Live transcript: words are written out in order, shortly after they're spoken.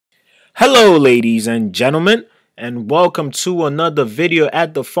Hello, ladies and gentlemen, and welcome to another video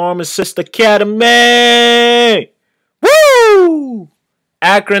at the Pharmacist Academy. Woo!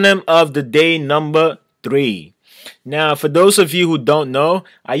 Acronym of the day number 3. Now, for those of you who don't know,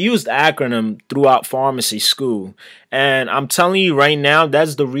 I used acronym throughout pharmacy school, and I'm telling you right now,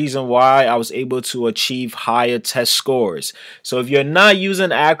 that's the reason why I was able to achieve higher test scores. So if you're not using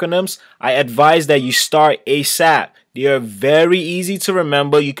acronyms, I advise that you start ASAP. They are very easy to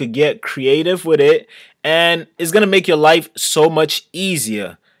remember. You could get creative with it, and it's going to make your life so much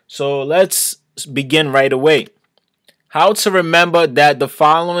easier. So let's begin right away. How to remember that the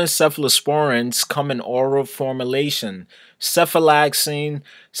following cephalosporins come in oral formulation: cephalaxine,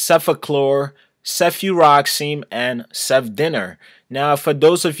 cefaclor, cefuroxime, and cefdinner. Now, for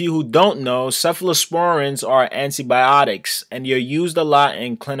those of you who don't know, cephalosporins are antibiotics and they're used a lot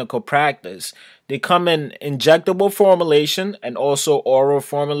in clinical practice. They come in injectable formulation and also oral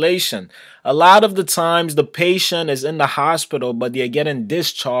formulation. A lot of the times the patient is in the hospital, but they're getting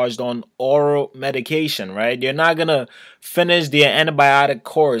discharged on oral medication, right? They're not going to finish their antibiotic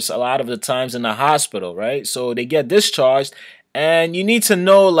course a lot of the times in the hospital, right? So they get discharged, and you need to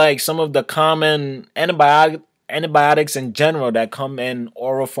know like some of the common antibiotics in general that come in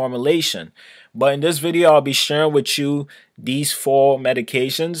oral formulation. But in this video, I'll be sharing with you these 4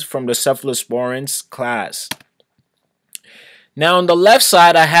 medications from the cephalosporins class. Now, on the left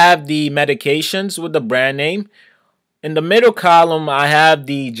side, I have the medications with the brand name. In the middle column, I have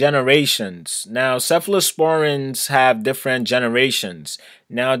the generations. Now, cephalosporins have different generations.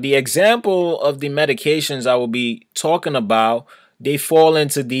 Now, the example of the medications I will be talking about, they fall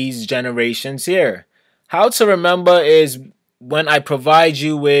into these generations here. How to remember is when I provide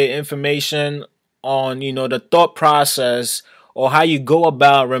you with information on, the thought process or how you go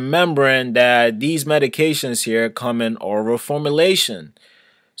about remembering that these medications here come in oral formulation.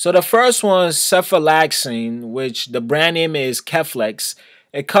 So the first one is cephalaxine, which the brand name is NAPLEX.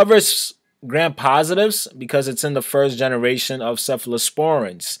 It covers gram-positives because it's in the first generation of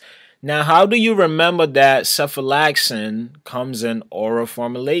cephalosporins. Now, how do you remember that cephalaxine comes in oral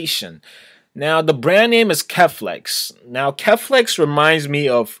formulation? Now, the brand name is NAPLEX. Now, NAPLEX reminds me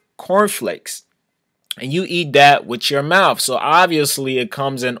of cornflakes, and you eat that with your mouth. So obviously, it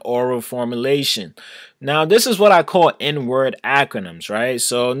comes in oral formulation. Now, this is what I call N-word acronyms, right?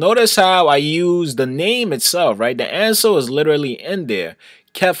 So notice how I use the name itself, right? The answer is literally in there.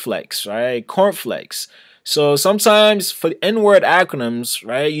 NAPLEX, right? Cornflakes. So sometimes for N-word acronyms,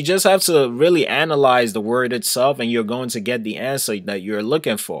 right, you just have to really analyze the word itself, and you're going to get the answer that you're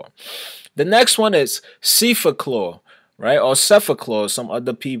looking for. The next one is cefaclor, right, or cephaclor, some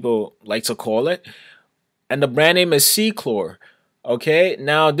other people like to call it. And the brand name is Ceclor. Okay,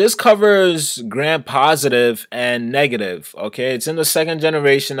 now this covers gram-positive and negative. Okay, it's in the second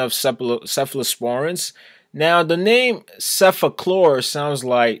generation of cephalosporins. Now, the name cefaclor sounds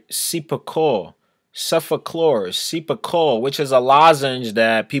like Cepacol. Cepacol, which is a lozenge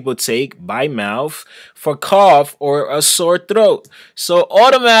that people take by mouth for cough or a sore throat. So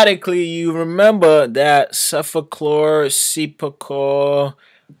automatically you remember that cefaclor, Cepacol,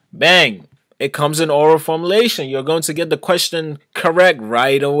 bang, it comes in oral formulation. You're going to get the question correct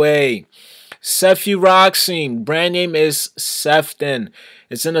right away. Cefuroxime, brand name is Ceftin.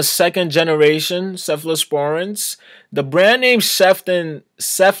 It's in the second generation cephalosporins. The brand name Ceftin,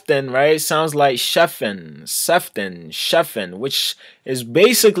 right, sounds like chefin, which is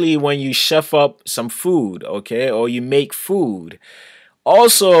basically when you chef up some food, okay, or you make food.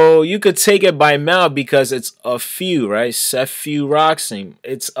 Also, you could take it by mouth because it's a few, right? Cefuroxime,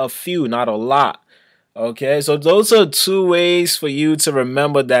 it's a few, not a lot. Okay, so those are 2 ways for you to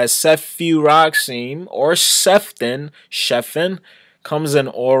remember that cefuroxime or chefin, comes in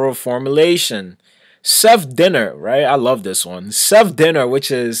oral formulation. Cefdinner, right? I love this one. Cefdinner,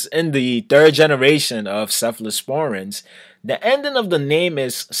 which is in the 3rd generation of cephalosporins. The ending of the name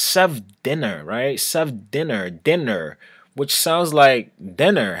is cefdinner, right? Cefdinner, dinner, which sounds like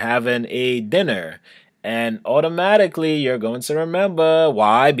dinner, having a dinner. And automatically you're going to remember.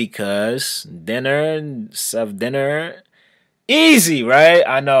 Why? Because dinner, cefdinner. Easy, right?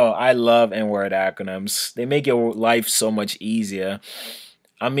 I know. I love N-word acronyms. They make your life so much easier.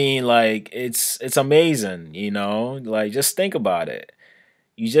 I mean, like, it's amazing, Like, just think about it.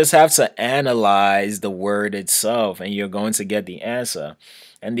 You just have to analyze the word itself, and you're going to get the answer.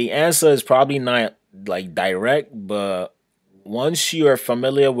 And the answer is probably not, like, direct, but once you are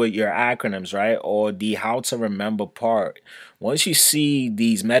familiar with your acronyms, right, or the how to remember part, once you see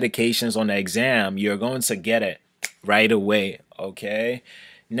these medications on the exam, you're going to get it right away, okay?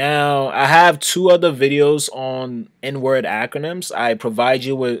 Now, I have 2 other videos on N-word acronyms. I provide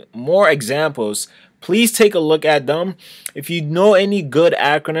you with more examples. Please take a look at them. If you know any good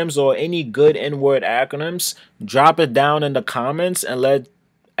acronyms or any good N-word acronyms, drop it down in the comments and let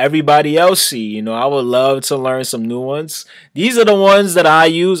everybody else see. You know, I would love to learn some new ones. These are the ones that I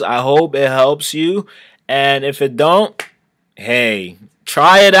use. I hope it helps you. And if it don't, hey,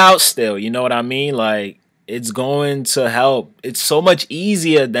 try it out still. You know what I mean? Like, it's going to help. It's so much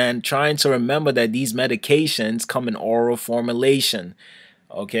easier than trying to remember that these medications come in oral formulation.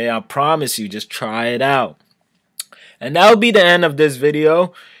 Okay, I promise you, just try it out. And that'll be the end of this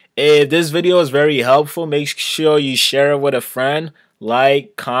video. If this video is very helpful, make sure you share it with a friend,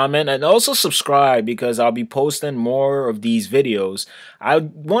 like, comment, and also subscribe because I'll be posting more of these videos. I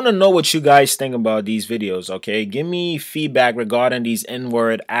want to know what you guys think about these videos, okay? Give me feedback regarding these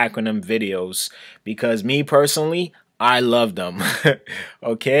N-word acronym videos because me personally, I love them.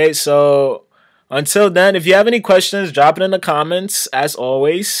 Okay, so until then, if you have any questions, drop it in the comments. As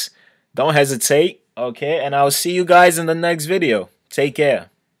always, don't hesitate, okay? And I'll see you guys in the next video. Take care.